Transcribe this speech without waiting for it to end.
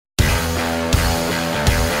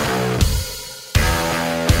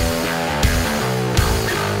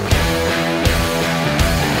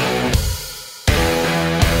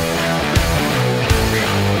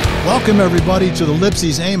Welcome, everybody, to the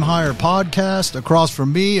Lipsy's Aim Higher podcast. Across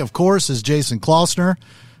from me, of course, is Jason Klossner.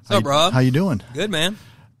 What's up, Rob? How you doing? Good, man.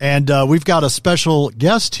 And we've got a special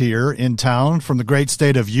guest here in town from the great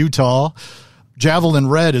state of Utah. Javelin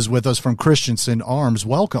Red is with us from Christensen Arms.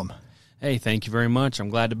 Welcome. Hey, thank you very much. I'm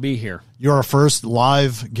glad to be here. You're our first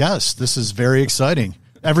live guest. This is very exciting.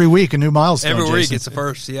 Every week, a new milestone. Every week, Jason. it's the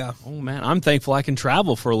first, yeah. Oh, man, I'm thankful I can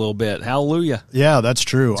travel for a little bit. Hallelujah. Yeah, that's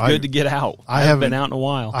true. It's good to get out. I haven't been out in a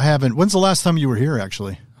while. I haven't. When's the last time you were here,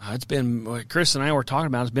 actually? It's been, Chris and I were talking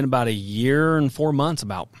about, it's been about a year and 4 months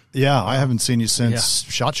about. Yeah, I haven't seen you since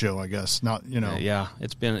SHOT Show, I guess. Not, Yeah,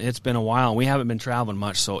 it's been a while. We haven't been traveling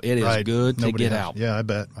much, so it is good to get out. Yeah, I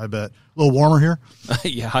bet. A little warmer here?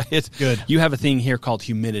 Yeah, it's good. You have a thing here called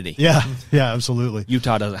humidity. Yeah, absolutely.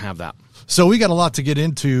 Utah doesn't have that. So we got a lot to get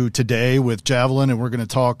into today with Javelin, and we're going to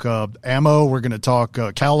talk ammo. We're going to talk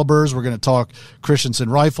calibers. We're going to talk Christensen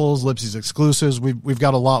rifles, Lipsy's exclusives. We've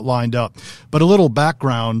got a lot lined up. But a little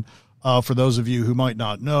background for those of you who might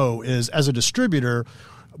not know is, as a distributor,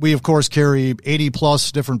 we, of course, carry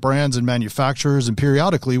 80-plus different brands and manufacturers, and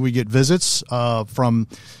periodically we get visits from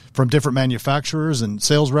different manufacturers and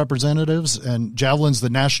sales representatives, and Javelin's the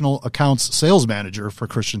National Accounts Sales Manager for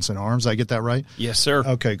Christensen Arms. I get that right? Yes, sir.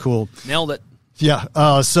 Okay, cool. Nailed it.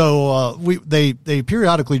 Yeah. So they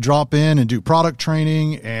periodically drop in and do product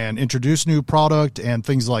training and introduce new product and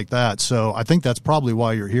things like that. So I think that's probably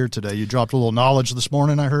why you're here today. You dropped a little knowledge this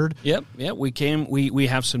morning, I heard. Yep. We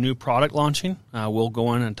have some new product launching. We'll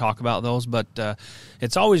go in and talk about those, but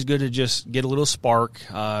it's always good to just get a little spark,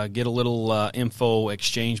 get a little info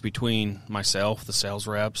exchange between myself, the sales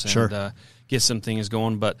reps, and sure. Get some things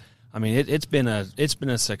going. But I mean, it's been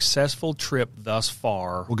a successful trip thus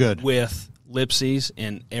far. Well, good. With Lipsy's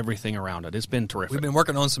and everything around it. It's been terrific. We've been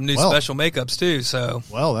working on some new special makeups, too, so.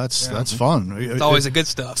 Well, that's fun. It's always a good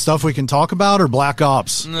stuff. Stuff we can talk about, or Black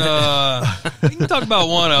Ops? We can talk about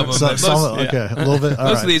one of them. Okay, a little bit.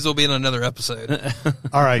 Most of these will be in another episode.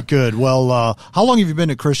 All right, good. Well, how long have you been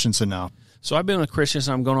at Christensen now? So I've been with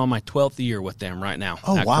Christensen. I'm going on my 12th year with them right now.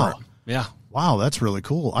 Oh, wow. Yeah. Wow, that's really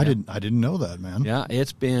cool. Yeah. I didn't know that, man. Yeah,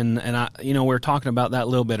 it's been, and we were talking about that a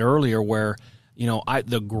little bit earlier where,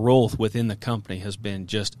 the growth within the company has been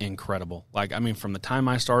just incredible. Like, I mean, from the time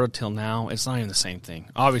I started till now, it's not even the same thing.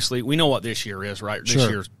 Obviously, we know what this year is, right? Sure. This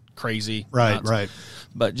year's crazy. Right, nuts. right.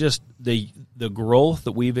 But just the growth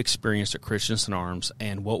that we've experienced at Christensen Arms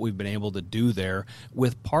and what we've been able to do there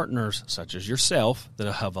with partners such as yourself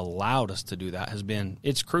that have allowed us to do that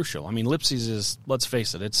it's crucial. I mean, Lipsy's is, let's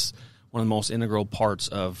face it, it's one of the most integral parts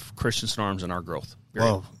of Christensen Arms and our growth.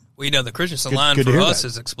 Well, the Christensen line for us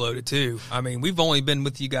has exploded, too. I mean, we've only been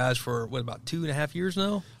with you guys for, about 2.5 years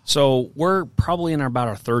now? So we're probably in about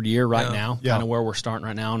our third year now, yeah. kind of where we're starting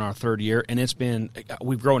right now in our third year. And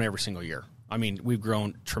we've grown every single year. I mean, we've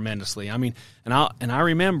grown tremendously. I mean, and I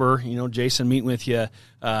remember, Jason meeting with you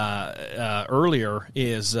earlier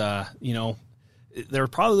is, there was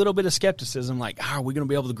probably a little bit of skepticism, like, are we going to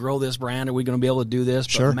be able to grow this brand? Are we going to be able to do this?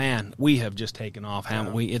 But, sure. Man, we have just taken off,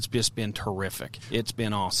 haven't we? It's just been terrific. It's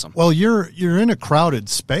been awesome. Well, you're in a crowded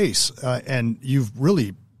space, and you've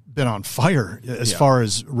really been on fire as far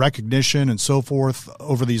as recognition and so forth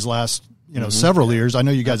over these last several years. I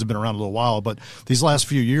know you guys have been around a little while, but these last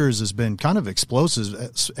few years has been kind of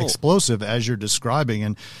explosive as you're describing,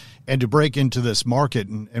 and to break into this market,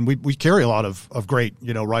 and we carry a lot of great,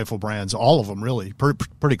 rifle brands, all of them really,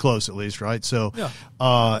 pretty close at least, right? So,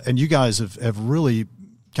 and you guys have really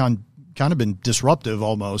kind of been disruptive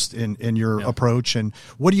almost in your approach. And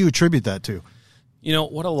what do you attribute that to?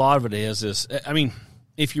 What a lot of it is, I mean,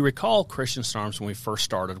 if you recall Christensen Arms when we first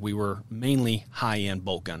started, we were mainly high-end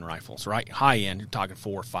bolt gun rifles, right? High-end, you're talking $4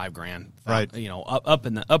 or $5 grand, right? Up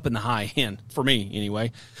in the high end for me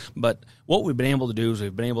anyway. But what we've been able to do is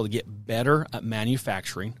we've been able to get better at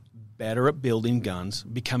manufacturing, better at building guns,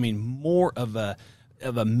 becoming more of a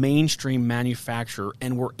mainstream manufacturer,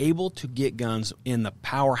 and we're able to get guns in the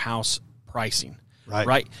powerhouse pricing.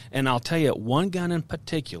 Right. And I'll tell you, one gun in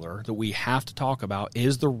particular that we have to talk about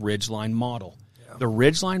is the Ridgeline model. The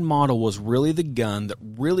Ridgeline model was really the gun that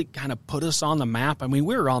really kind of put us on the map. I mean,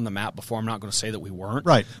 we were on the map before. I'm not going to say that we weren't.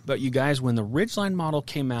 Right. But you guys, when the Ridgeline model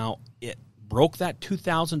came out, it broke that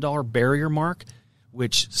 $2,000 barrier mark,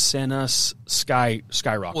 which sent us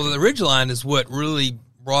skyrocketing. Well, the Ridgeline is what really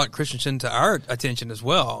brought Christensen to our attention as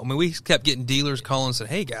well. I mean, we kept getting dealers calling and said,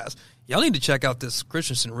 hey, guys, y'all need to check out this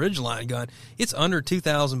Christensen Ridgeline gun. It's under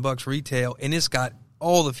 $2,000 retail, and it's got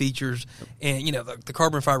all the features and, the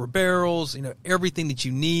carbon fiber barrels, everything that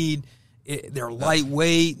you need. They're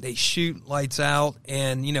lightweight. They shoot lights out.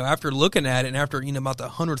 And, after looking at it and after, about the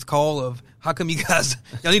 100th call of how come y'all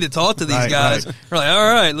need to talk to these guys. Right. We're like,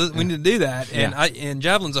 all right, we need to do that. And and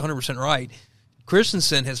Javelin's 100% right.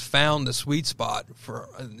 Christensen has found the sweet spot for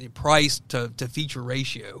the price to feature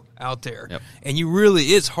ratio out there. Yep. And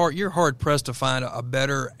you're hard pressed to find a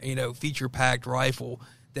better, feature packed rifle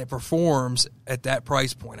that performs at that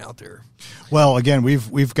price point out there. Well, again,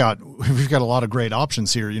 we've got a lot of great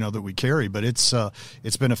options here, that we carry, but it's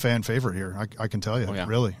been a fan favorite here. I can tell you,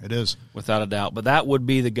 really, it is without a doubt. But that would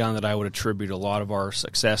be the gun that I would attribute a lot of our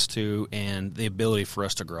success to, and the ability for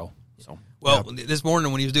us to grow. So. Well, this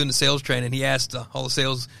morning when he was doing the sales training, he asked all the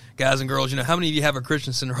sales guys and girls, how many of you have a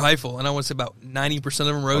Christensen rifle? And I want to say about 90% of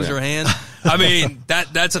them rose their hands. I mean,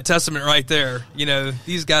 that's a testament right there.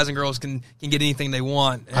 These guys and girls can get anything they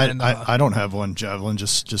want. And, I don't have one, Javelin.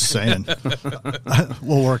 Just saying.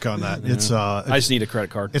 We'll work on that. It's I just need a credit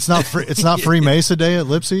card. It's not free. It's not free Mesa Day at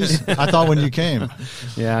Lipsy's. I thought when you came.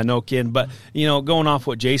 Yeah, no kidding. But going off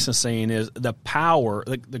what Jason's saying is the power.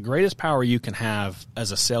 The greatest power you can have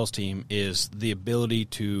as a sales team is the ability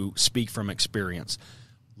to speak from experience.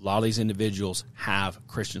 A lot of these individuals have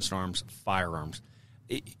Christensen Arms firearms.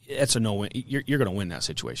 It's a no-win. You're going to win that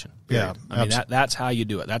situation. Period. Yeah, I mean that's how you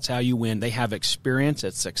do it. That's how you win. They have experience.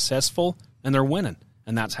 It's successful, and they're winning.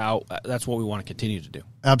 And that's what we want to continue to do.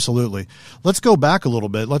 Absolutely. Let's go back a little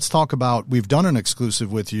bit. Let's talk about. We've done an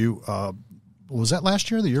exclusive with you. Was that last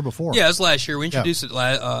year or the year before? Yeah, it was last year. We introduced it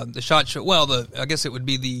the SHOT Show. Well, I guess it would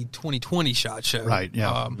be the 2020 SHOT Show. Right.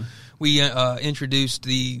 Yeah. We introduced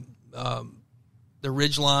the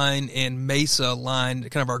Ridgeline and Mesa line,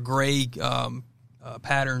 kind of our gray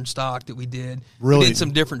pattern stock that we did. Really? We did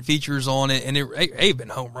some different features on it, and they've been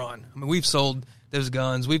home run. I mean, we've sold those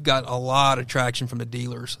guns. We've got a lot of traction from the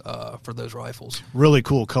dealers for those rifles. Really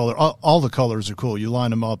cool color. All the colors are cool. You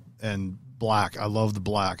line them up and black. I love the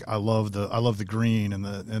black. I love the green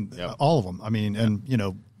and all of them. I mean, and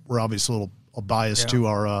we're obviously a little biased to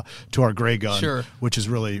our gray gun, sure, which is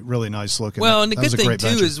really, really nice looking. Well, and the good thing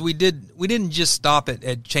too is we didn't just stop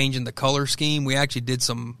at changing the color scheme. We actually did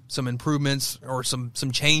some improvements or some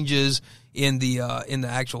changes in the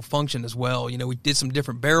actual function as well. We did some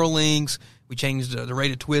different barrel lengths. We changed the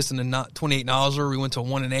rate of twist in the 28 nozzler. We went to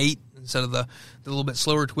 1 and 8 instead of the little bit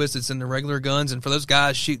slower twist that's in the regular guns. And for those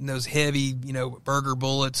guys shooting those heavy, burger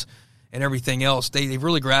bullets and everything else, they've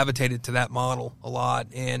really gravitated to that model a lot.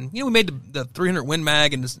 And, we made the 300 Win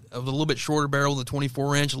Mag and a little bit shorter barrel, the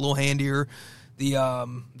 24-inch, a little handier. The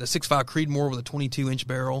 6.5 Creedmoor with a 22-inch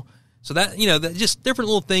barrel. So that, that just different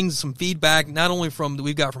little things, some feedback, not only that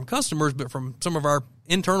we've got from customers, but from some of our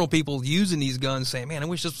internal people using these guns saying, man, I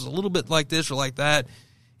wish this was a little bit like this or like that.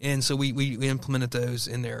 And so we implemented those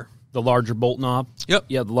in there. The larger bolt knob. Yep.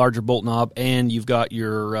 Yeah, the larger bolt knob, and you've got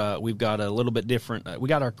we've got a little bit different. We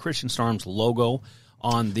got our Christensen Arms logo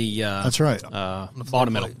on the. That's right.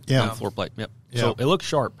 Bottom metal. Yeah. Floor plate. Yep. Yeah. So it looks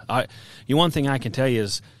sharp. One thing I can tell you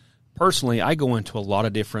is, personally, I go into a lot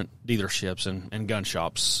of different dealerships and gun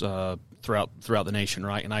shops throughout the nation,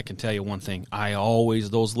 right? And I can tell you one thing: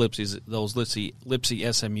 those Lipsy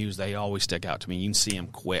SMUs, they always stick out to me. You can see them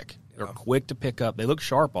quick. They're quick to pick up. They look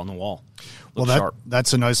sharp on the wall.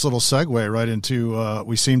 That's a nice little segue right into.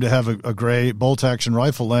 We seem to have a gray bolt action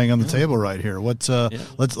rifle laying on the table right here. Let's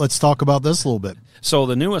talk about this a little bit. So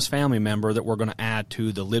the newest family member that we're going to add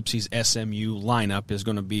to the Lipsy's SMU lineup is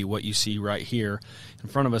going to be what you see right here in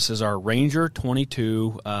front of us is our Ranger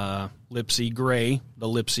 22 Lipsy gray, the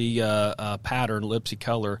Lipsy pattern, Lipsy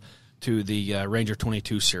color to the Ranger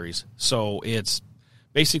 22 series. So it's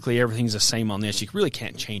basically everything's the same on this. You really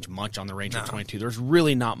can't change much on the Ranger 22. There's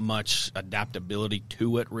really not much adaptability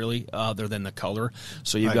to it, really, other than the color.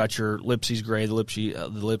 So you've got your Lipsy's gray, the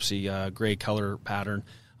Lipsy gray color pattern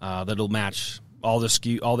that'll match all the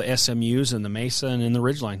SMUs and the Mesa and in the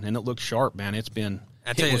Ridgeline, and it looks sharp, man. It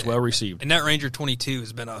was well received. And that Ranger 22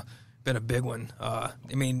 has been a big one. I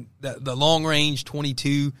mean, the long range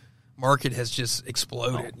 22 market has just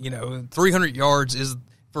exploded. 300 yards is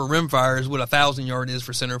for rimfire is what 1,000 yard is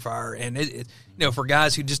for centerfire, and it for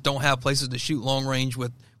guys who just don't have places to shoot long range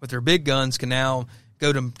with their big guns can now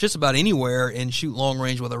go to just about anywhere and shoot long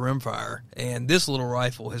range with a rimfire. And this little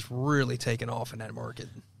rifle has really taken off in that market.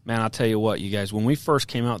 Man, I'll tell you what, you guys, when we first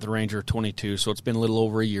came out with the Ranger 22, so it's been a little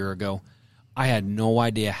over a year ago, I had no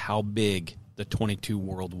idea how big the 22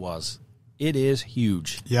 world was. It is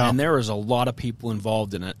huge. Yeah. And there is a lot of people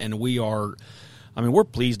involved in it, and we're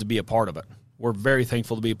pleased to be a part of it. We're very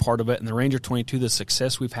thankful to be a part of it, and the Ranger 22, the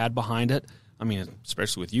success we've had behind it, I mean,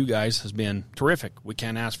 especially with you guys, has been terrific. We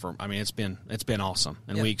can't ask for. I mean, it's been awesome,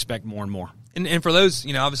 and we expect more and more. And for those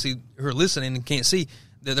obviously who are listening and can't see,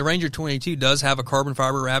 the Ranger 22 does have a carbon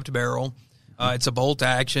fiber wrapped barrel. It's a bolt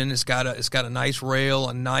action. It's got a nice rail,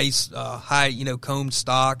 a nice high combed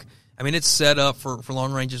stock. I mean, it's set up for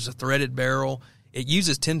long range. It's a threaded barrel. It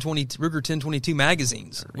uses Ruger 1022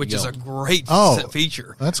 magazines, which is a great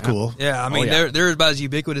feature. That's cool. Yeah, I mean they're about as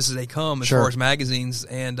ubiquitous as they come as far as magazines,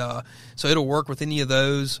 and so it'll work with any of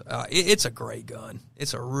those. It's a great gun.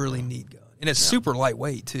 It's a really neat gun, and it's super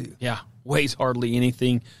lightweight too. Yeah, weighs hardly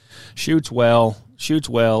anything, shoots well.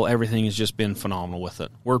 Everything has just been phenomenal with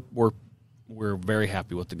it. We're very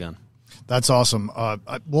happy with the gun. That's awesome.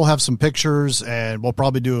 We'll have some pictures, and we'll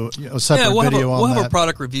probably do a separate video on that. We'll have a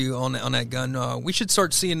product review on that gun. We should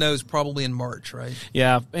start seeing those probably in March, right?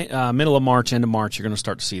 Yeah, middle of March, end of March, you're going to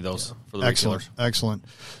start to see those for the retailers. Excellent.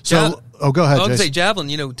 So, go ahead, I was going to Jason. say,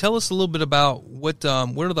 Javelin, tell us a little bit about what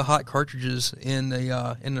are the hot cartridges in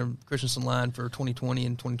the Christensen line for 2020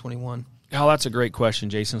 and 2021? Oh, that's a great question,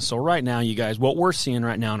 Jason. So right now, you guys, what we're seeing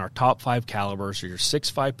right now in our top 5 calibers are your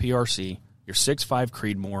 6.5 PRC, your 6.5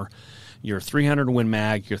 Creedmoor, your 300 Win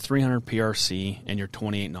Mag, your 300 PRC, and your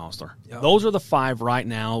 28 Nosler. Yep. Those are the 5 right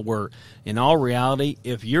now where, in all reality,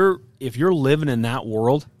 if you're living in that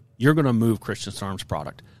world, you're going to move Christensen Arms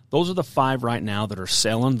product. Those are the 5 right now that are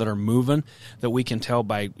selling, that are moving, that we can tell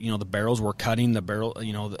by the barrels we're cutting, the barrel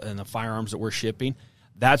and the firearms that we're shipping.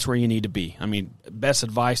 That's where you need to be. I mean, best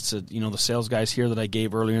advice to the sales guys here that I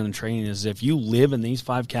gave earlier in the training is if you live in these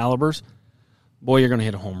 5 calibers, boy, you're going to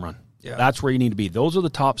hit a home run. Yeah. That's where you need to be. Those are the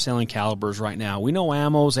top-selling calibers right now. We know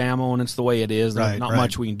ammo's ammo, and it's the way it is. There's not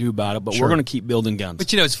much we can do about it, but we're going to keep building guns.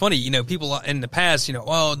 But, it's funny. People in the past,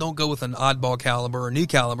 don't go with an oddball caliber or new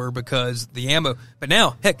caliber because the ammo. But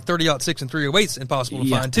now, heck, 30-06 and 308 is impossible to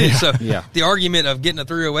find, too. So the argument of getting a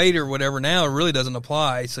 308 or whatever now really doesn't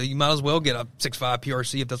apply. So you might as well get a 6.5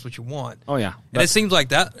 PRC if that's what you want. Oh, yeah. And it seems like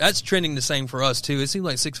that's trending the same for us, too. It seems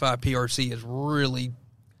like 6.5 PRC is really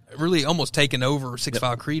almost taken over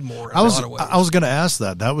 6.5 Creedmoor in a lot of ways. I was going to ask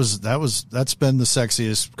that. That's been the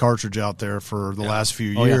sexiest cartridge out there for the last few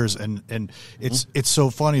years, and it's so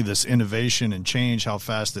funny, this innovation and change, how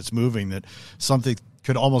fast it's moving, that something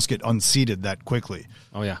could almost get unseated that quickly.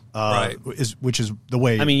 Oh yeah, right. Which is the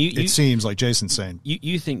way it seems like Jason's saying.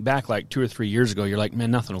 You think back like 2 or 3 years ago, you're like,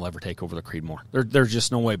 man, nothing will ever take over the Creedmoor. There's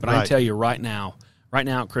just no way. But I tell you right now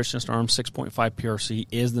at Christensen Arms, 6.5 PRC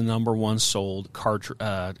is the number 1 sold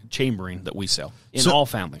chambering that we sell in all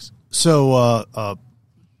families. So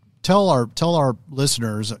tell our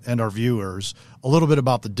listeners and our viewers a little bit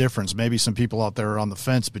about the difference. Maybe some people out there are on the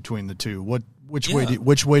fence between the two. Which way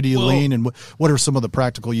do you lean, and what are some of the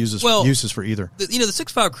practical uses for either? The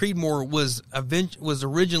 6.5 Creedmoor was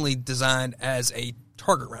originally designed as a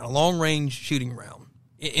target round, a long range shooting round.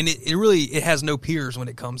 And it has no peers when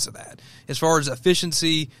it comes to that. As far as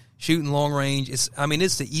efficiency, shooting long range, it's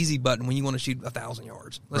the easy button when you want to shoot 1,000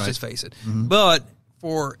 yards. Let's just face it. Mm-hmm. But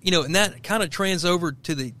and that kind of transcended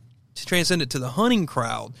to the hunting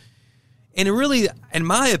crowd. And it really, in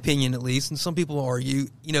my opinion at least, and some people argue,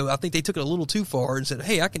 I think they took it a little too far and said,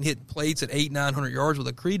 hey, I can hit plates at 800-900 yards with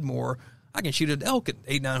a Creedmoor. I can shoot an elk at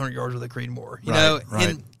 800-900 yards with a Creedmoor.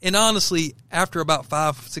 Right. And honestly, after about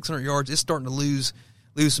 500-600 yards, it's starting to lose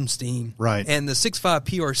some steam. Right. And the 6.5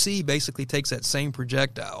 PRC basically takes that same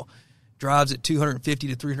projectile, drives it 250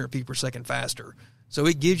 to 300 feet per second faster. So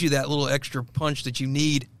it gives you that little extra punch that you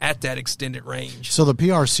need at that extended range. So the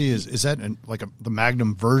PRC is that the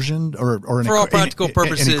Magnum version or for all practical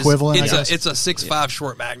purposes, an equivalent? It's a 6.5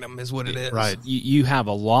 short Magnum is what it is. Right. You have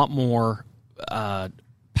a lot more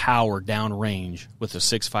power downrange with the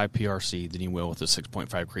 6.5 PRC than you will with the 6.5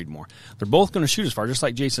 Creedmoor. They're both going to shoot as far, just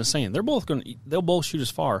like Jason's saying. They'll both shoot as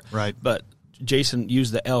far. Right. But Jason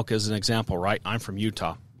used the elk as an example, right? I'm from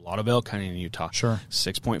Utah. A lot of elk hunting in Utah. Sure.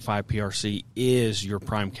 6.5 PRC is your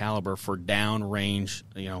prime caliber for downrange,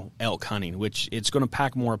 elk hunting, which it's going to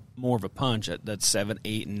pack more of a punch at that 7,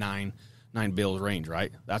 8, and 9 bills range,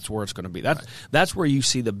 right? That's where it's going to be. That's where you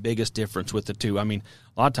see the biggest difference with the two. I mean,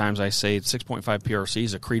 a lot of times I say 6.5 PRC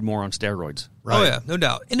is a Creedmoor on steroids. Right. Oh, yeah, no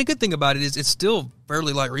doubt. And the good thing about it is it's still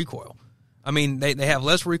fairly light recoil. I mean, they have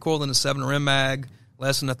less recoil than a 7 Rim Mag,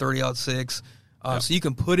 less than a 30-06. So you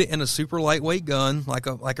can put it in a super lightweight gun, like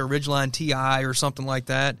a Ridgeline TI or something like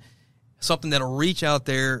that, something that'll reach out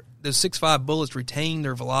there. Those 6.5 bullets retain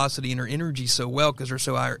their velocity and their energy so well because they're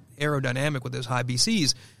so aerodynamic with those high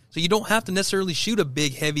BCs. So you don't have to necessarily shoot a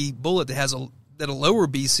big, heavy bullet that has a lower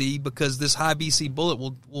BC because this high BC bullet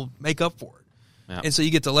will make up for it. Yeah. And so you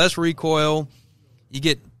get the less recoil. You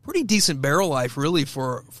get pretty decent barrel life, really,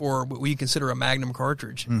 for what we consider a Magnum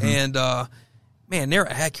cartridge. Mm-hmm. And, man, they're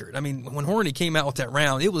accurate. I mean, when Hornady came out with that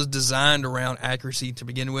round, it was designed around accuracy to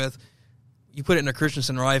begin with. You put it in a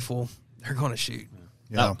Christensen rifle, they're going to shoot.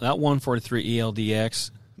 Yeah. That 143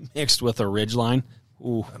 ELDX mixed with a Ridgeline.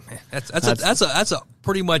 Ooh, man, that's a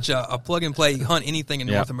pretty much a plug and play hunt anything in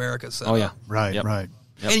North America. So. Oh yeah, right, Yep. right.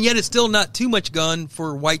 Yep. And yet it's still not too much gun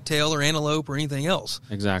for whitetail or antelope or anything else.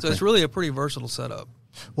 Exactly. So it's really a pretty versatile setup.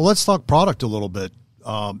 Well, let's talk product a little bit.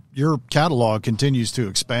 Your catalog continues to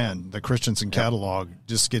expand. The Christensen catalog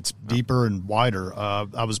just gets deeper and wider.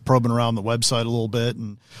 I was probing around the website a little bit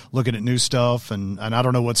and looking at new stuff, and I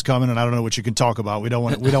don't know what's coming, and I don't know what you can talk about. We don't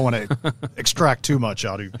want to extract too much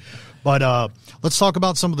out of you. But let's talk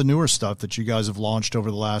about some of the newer stuff that you guys have launched over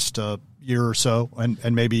the last year or so,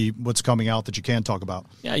 and maybe what's coming out that you can talk about.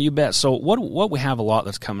 Yeah, you bet. So what we have a lot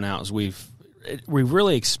that's coming out is we've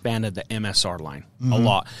really expanded the MSR line a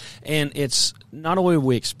lot, and it's not only have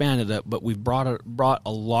we expanded it, but we've brought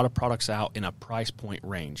a lot of products out in a price point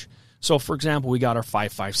range. So, for example, we got our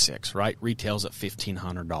 5.56, right? Retails at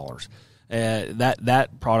 $1,500.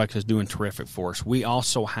 That product is doing terrific for us. We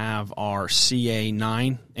also have our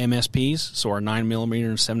CA9 MSPs, so our 9mm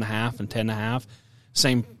and 7.5 and 10.5,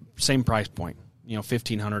 same price point,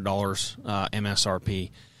 $1,500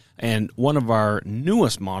 MSRP. And one of our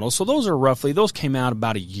newest models, so those came out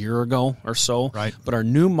about a year ago or so. Right. But our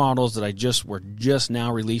new models that we're just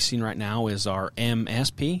now releasing right now is our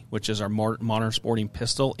MSP, which is our modern sporting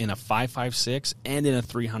pistol in a 5.56 and in a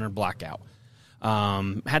 300 blackout.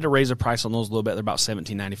 Had to raise the price on those a little bit. They're about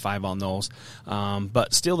 $17.95 on those,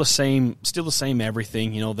 but still the same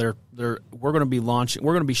everything. We're going to be launching.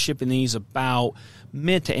 We're going to be shipping these about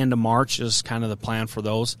mid to end of March is kind of the plan for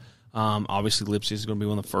those. Obviously, Lipsy is going to be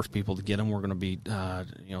one of the first people to get them. We're going to be,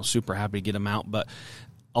 super happy to get them out. But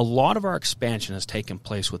a lot of our expansion has taken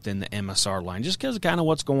place within the MSR line, just because of kind of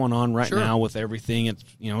what's going on right now with everything. It's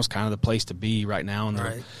it's kind of the place to be right now,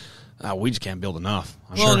 and we just can't build enough.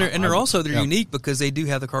 They're unique because they do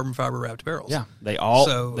have the carbon fiber wrapped barrels. Yeah, they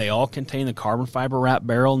all contain the carbon fiber wrap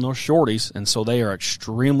barrel, no shorties, and so they are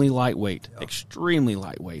extremely lightweight,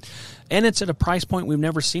 and it's at a price point we've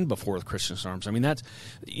never seen before with Christensen Arms. I mean, that's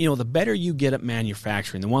the better you get at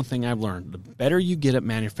manufacturing. The one thing I've learned: the better you get at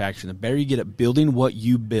manufacturing, the better you get at building what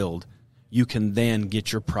you build, you can then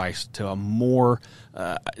get your price to a more.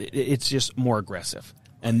 It's just more aggressive.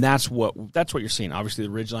 And that's what you're seeing. Obviously,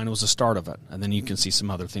 the Ridgeline was the start of it, and then you can see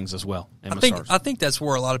some other things as well. I think that's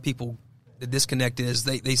where a lot of people, the disconnect is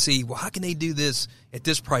they see, well, how can they do this at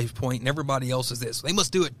this price point and everybody else is this? They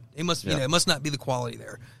must do it. They must, it must not be the quality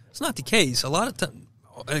there. It's not the case. A lot of times,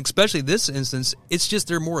 and especially this instance, it's just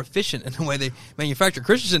they're more efficient in the way they manufacture.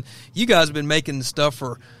 Christensen, you guys have been making stuff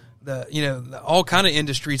for all kind of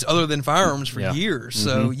industries other than firearms for years.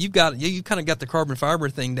 So you kind of got the carbon fiber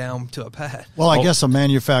thing down to a pad. Well, I guess a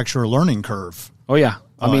manufacturer learning curve. Oh yeah,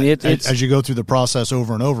 I mean it's as you go through the process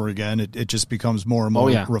over and over again, it just becomes more and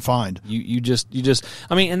more refined. You just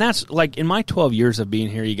I mean, and that's like in my 12 years of being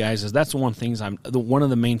here, you guys, that's one of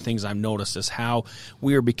the main things I've noticed is how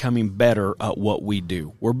we are becoming better at what we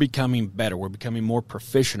do. We're becoming better. We're becoming more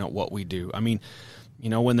proficient at what we do. I mean,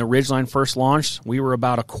 when the Ridgeline first launched, we were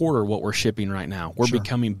about a quarter what we're shipping right now. We're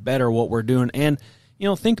becoming better at what we're doing. And,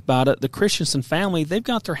 think about it. The Christensen family, they've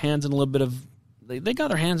got their hands in a little bit of – they got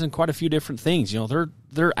their hands in quite a few different things.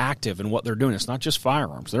 They're active in what they're doing. It's not just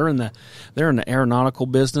firearms. They're in the aeronautical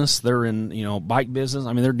business. They're in, bike business.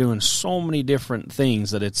 I mean, they're doing so many different things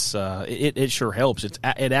that it sure helps. It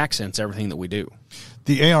accents everything that we do.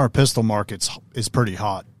 The AR pistol market is pretty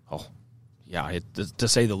hot. Yeah, to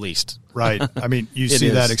say the least. Right. I mean, you see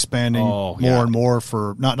that expanding more and more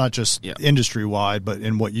for not just industry-wide, but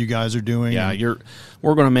in what you guys are doing. Yeah,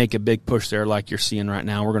 we're going to make a big push there like you're seeing right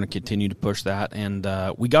now. We're going to continue to push that. And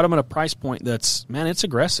we got them at a price point that's, man, it's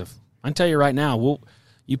aggressive. I can tell you right now,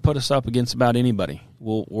 you put us up against about anybody.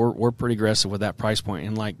 We're pretty aggressive with that price point.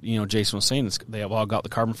 And like Jason was saying, they have all got the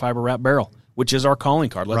carbon fiber wrap barrel, which is our calling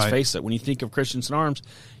card. Let's face it. When you think of Christensen Arms,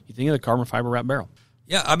 you think of the carbon fiber wrap barrel.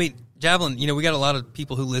 Yeah, I mean, Javelin, we got a lot of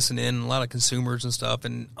people who listen in, a lot of consumers and stuff,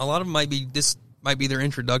 and a lot of them might be their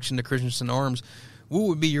introduction to Christensen Arms. What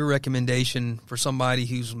would be your recommendation for somebody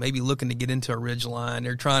who's maybe looking to get into a Ridgeline?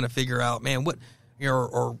 They're trying to figure out, man, what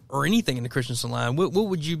or anything in the Christensen line. What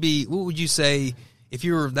would you say if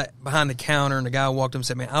you were behind the counter and the guy walked up and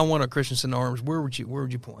said, "Man, I want a Christensen Arms"? Where would you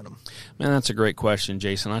point them? Man, that's a great question,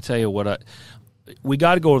 Jason. I tell you what, we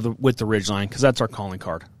got to go with the Ridgeline because that's our calling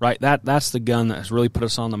card, right? That's the gun that has really put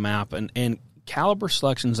us on the map, and caliber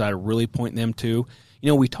selections I really point them to.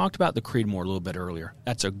 We talked about the Creedmoor a little bit earlier.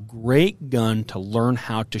 That's a great gun to learn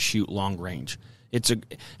how to shoot long range.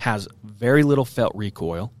 Has very little felt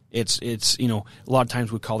recoil. It's a lot of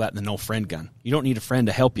times we call that the no friend gun. You don't need a friend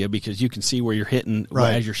to help you because you can see where you're hitting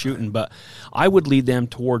as you're shooting. But I would lead them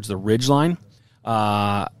towards the Ridgeline.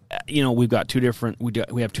 we've got two different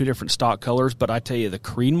we have two different stock colors, but I tell you, the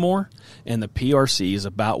Creedmoor and the PRC is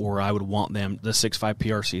about where I would want them. The 6.5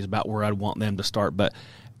 PRC is about where I'd want them to start, but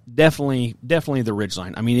definitely the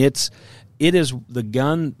Ridgeline. I mean, it is the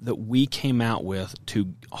gun that we came out with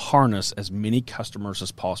to harness as many customers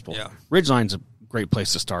as possible. Yeah. Ridgeline's a great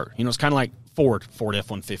place to start. It's kind of like Ford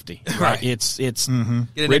F-150. Right. It's get an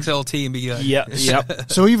XLT and be good. Yeah.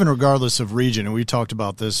 Yep. So even regardless of region, and we talked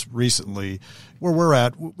about this recently, where we're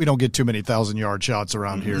at, we don't get too many 1,000-yard shots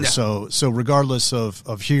around here. No. So regardless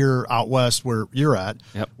of here out west where you're at,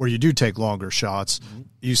 Yep. where you do take longer shots,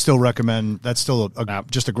 you still recommend that's still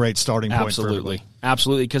just a great starting point. Absolutely,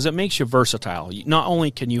 absolutely, because it makes you versatile. Not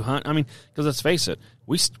only can you hunt, I mean, because let's face it,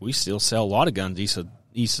 we still sell a lot of guns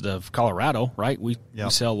east of Colorado, right? We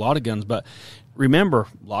sell a lot of guns, but remember,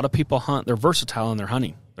 a lot of people hunt. They're versatile in their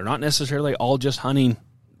hunting. They're not necessarily all just hunting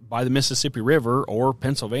by the Mississippi River or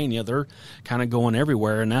Pennsylvania. They're kind of going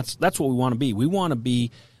everywhere, and that's what we want to be. We want to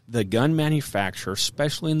be the gun manufacturer,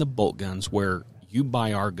 especially in the bolt guns, where you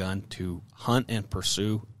buy our gun to hunt and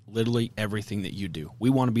pursue literally everything that you do. We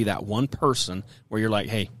want to be that one person where you're like,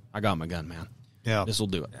 hey, I got my gun, man. Yeah. This will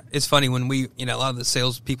do it. It's funny when we, a lot of the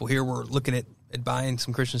sales people here were looking at buying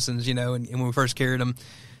some Christensens, and when we first carried them,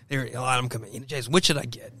 a lot of them come in, Jason, what should I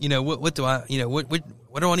get? What do I,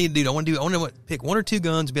 what do I need to do? I want to pick one or two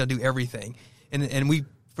guns and be able to do everything. And we,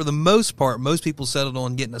 for the most part, most people settled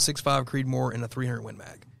on getting a 6.5 Creedmoor and a 300 Win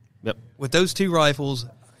Mag. Yep. With those two rifles,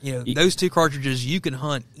 those two cartridges, you can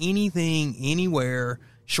hunt anything, anywhere,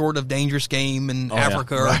 short of dangerous game in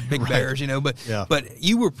Africa or big bears, but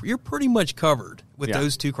you're pretty much covered with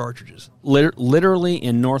those two cartridges. Literally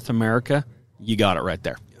in North America, you got it right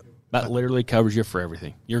there. Yep. That literally covers you for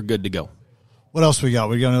everything. You're good to go. What else we got?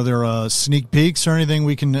 We got other sneak peeks or anything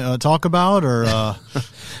we can talk about, or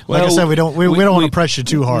like I said, we don't want to press you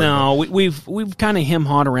too hard. No, we've kind of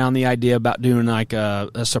hem-hawed around the idea about doing like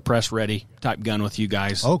a suppress ready type gun with you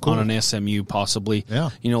guys on an SMU possibly.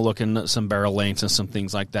 Yeah. Looking at some barrel lengths and some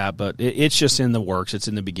things like that, but it's just in the works. It's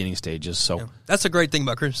in the beginning stages. So that's a great thing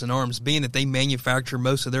about Christensen Arms, being that they manufacture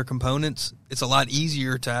most of their components. It's a lot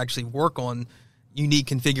easier to actually work on unique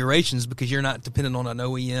configurations because you're not dependent on an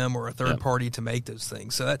OEM or a third party to make those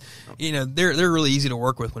things. So that, they're really easy to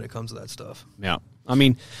work with when it comes to that stuff. Yeah. I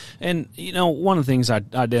mean, and one of the things I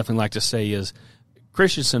definitely like to say is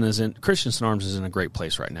Christensen Arms is in a great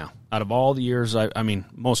place right now. Out of all the years, I mean,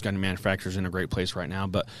 most gun manufacturers are in a great place right now,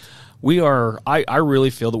 but I really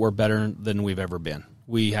feel that we're better than we've ever been.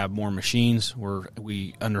 We have more machines.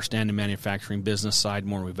 We understand the manufacturing business side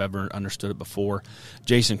more than we've ever understood it before.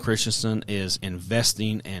 Jason Christensen is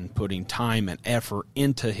investing and putting time and effort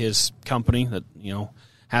into his company that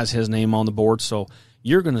has his name on the board. So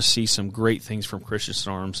you're going to see some great things from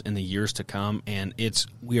Christensen Arms in the years to come, and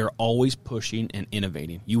we are always pushing and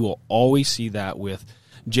innovating. You will always see that with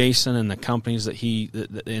Jason and the companies that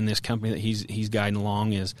in this company that he's guiding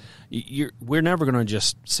along. We're never going to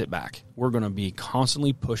just sit back. We're going to be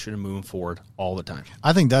constantly pushing and moving forward all the time.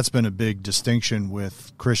 I think that's been a big distinction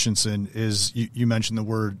with Christensen is you mentioned the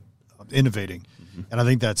word innovating. And I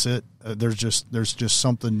think that's it. There's just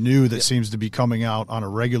something new that seems to be coming out on a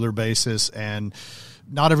regular basis, and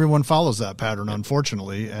not everyone follows that pattern,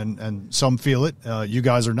 unfortunately, and some feel it. You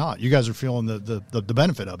guys are not. You guys are feeling the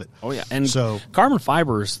benefit of it. Oh yeah, and so carbon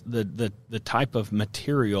fiber is the type of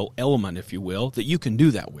material element, if you will, that you can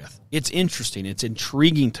do that with. It's interesting. It's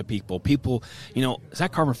intriguing to people. People, is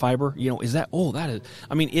that carbon fiber? Is that? Oh, that is.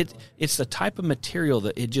 I mean, it's the type of material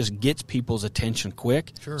that it just gets people's attention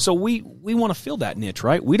quick. Sure. So we want to fill that niche,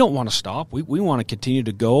 right? We don't want to stop. We want to continue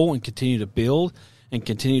to go and continue to build and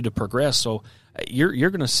continue to progress. So you're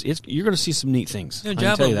gonna see some neat things.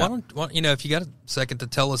 Java, why don't if you got a second to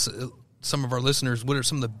tell us, some of our listeners, what are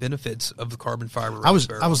some of the benefits of the carbon fiber? I was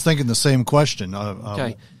thinking the same question.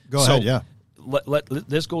 Okay, go ahead. Yeah.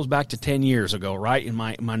 This goes back to 10 years ago, right, in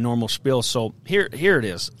my normal spiel. So here it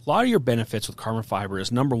is. A lot of your benefits with carbon fiber is,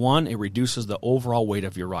 number one, it reduces the overall weight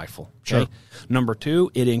of your rifle. Okay? Sure. Number two,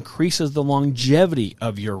 it increases the longevity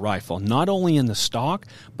of your rifle, not only in the stock,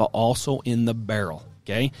 but also in the barrel.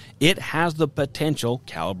 Okay, it has the potential,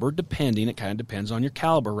 caliber depending, it kind of depends on your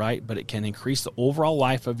caliber, right, but it can increase the overall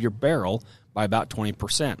life of your barrel by about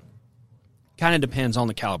 20%. Kind of depends on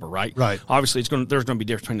the caliber, right? Right. Obviously, there's going to be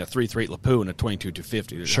difference between a 3.38 LePou and a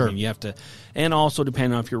 22-250. Sure. I mean, you have to, and also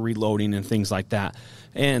depending on if you're reloading and things like that.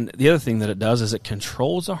 And the other thing that it does is it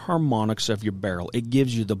controls the harmonics of your barrel. It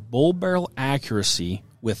gives you the bull barrel accuracy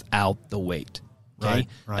without the weight. Okay?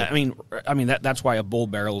 Right. I mean that's why a bull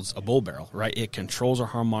barrel is a bull barrel, right? It controls our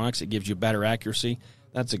harmonics. It gives you better accuracy.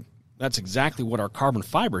 That's exactly what our carbon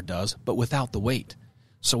fiber does, but without the weight.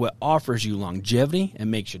 So it offers you longevity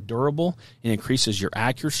and makes you durable. It increases your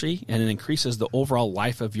accuracy, and it increases the overall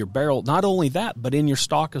life of your barrel. Not only that, but in your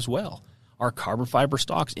stock as well. Our carbon fiber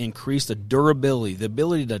stocks increase the durability, the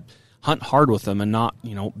ability to hunt hard with them and not,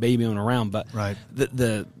 baby them around. But right.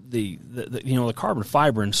 the carbon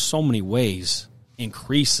fiber in so many ways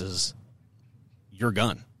increases your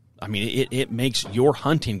gun. I mean, it makes your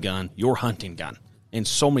hunting gun in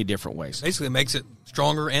so many different ways. Basically, it makes it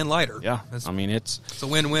stronger and lighter. Yeah, it's a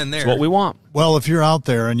win-win there. It's what we want. Well, if you're out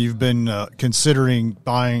there and you've been considering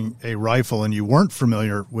buying a rifle and you weren't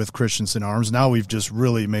familiar with Christensen Arms, now we've just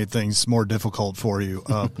really made things more difficult for you.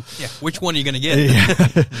 Yeah, which one are you going to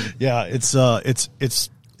get? Yeah, it's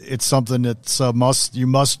something that's you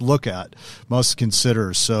must look at, must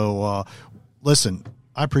consider. So, listen.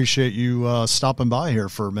 I appreciate you stopping by here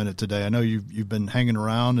for a minute today. I know you've been hanging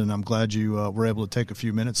around, and I'm glad you were able to take a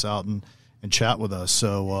few minutes out and chat with us.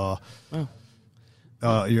 So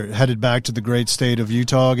you're headed back to the great state of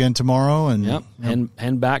Utah again tomorrow, and yep,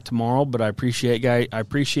 and back tomorrow. But I appreciate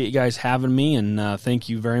you guys having me, and thank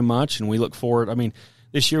you very much. And we look forward. I mean,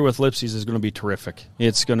 this year with Lipsey's is going to be terrific.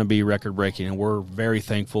 It's going to be record breaking, and we're very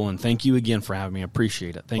thankful. And thank you again for having me. I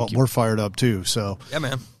appreciate it. Thank you. We're fired up too. So yeah,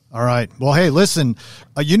 man. All right. Well, hey, listen,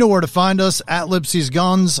 you know where to find us at Lipsey's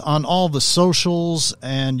Guns on all the socials,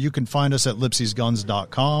 and you can find us at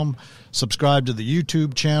lipseysguns.com. Subscribe to the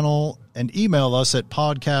YouTube channel and email us at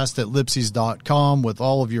podcast@lipseys.com with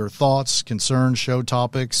all of your thoughts, concerns, show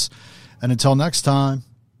topics. And until next time,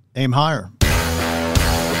 aim higher.